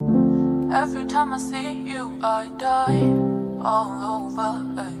Every time I see you, I die all over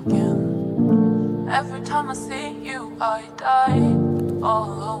again. Every time I see you, I die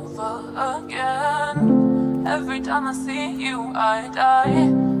all over again. Every time I see you, I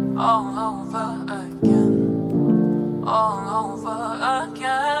die all over again. All over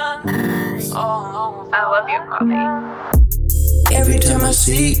again. All over. I love you, Poppy. Every time I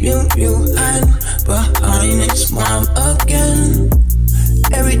see you, you hide behind and smile again.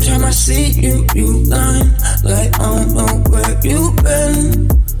 Every time I see you, you lie like I don't know where you've been.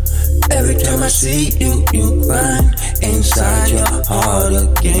 Every time I see you, you grind inside your heart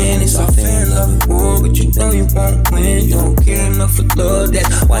again. It's all fair in love and war, but you know you won't win. You don't care enough for love,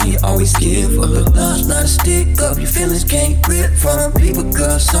 that's why you always give up. But love's not a stick up, your feelings can't grip from people,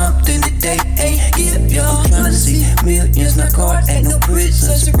 girl. Something that they ain't give you. I'm trying to see millions, not caught, ain't no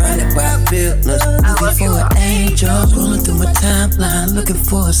prison. Surrounded by villains, looking for an angel. Rolling through my timeline, looking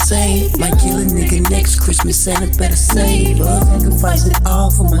for a save. Might kill a nigga next Christmas, Santa better save her. Sacrifice it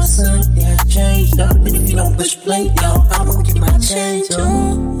all for my son. Yeah, I changed up, and if you don't push play, yo, I'm gonna get my change.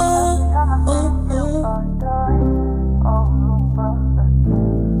 Oh, oh, oh, oh.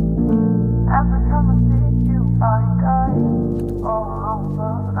 Every time I see you, I die all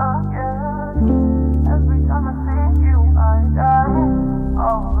over again. Every time I see you, I die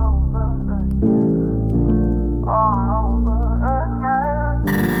all over again. All over again.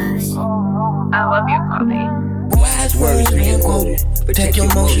 I love you, Poppy. Wise words being quoted. Protect your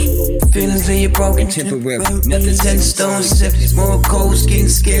emotions. Feelings in your broken temporary. Nothing's set in stone except these more codes. Getting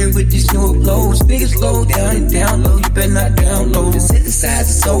scared with these new uploads. Niggas low down and down low. You better not download. Synthesize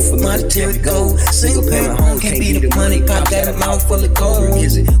the soul for monetary gold. Single parent home can't be the money. Pop that a mouthful of gold.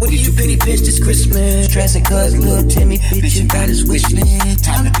 Is it? What did you penny pinch this Christmas? Stressing cuz little Timmy bitchin' about his wish list.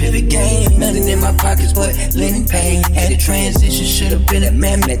 Time to pivot game. Nothing in my pockets but linen pain. Had a transition, should've been a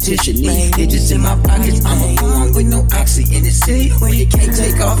mathematician. Digits in my pockets. I'm a farm with no oxy in the city where you can't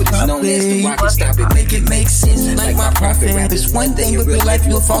take off. But you know that's the rocket. Stop it, make it make sense. Like my profit. Rap is one thing, but real life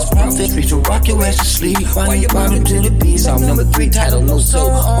you a false prophet. Streets will rock your ass to sleep while you bottom to the beat. Song number 3, title no soul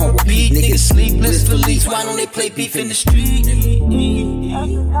on repeat. Niggas sleepless for leaks. Why don't they play beef in the street? Every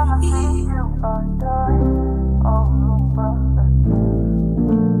time I see you, I die all over again.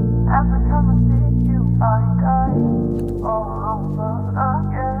 Every time I see you, I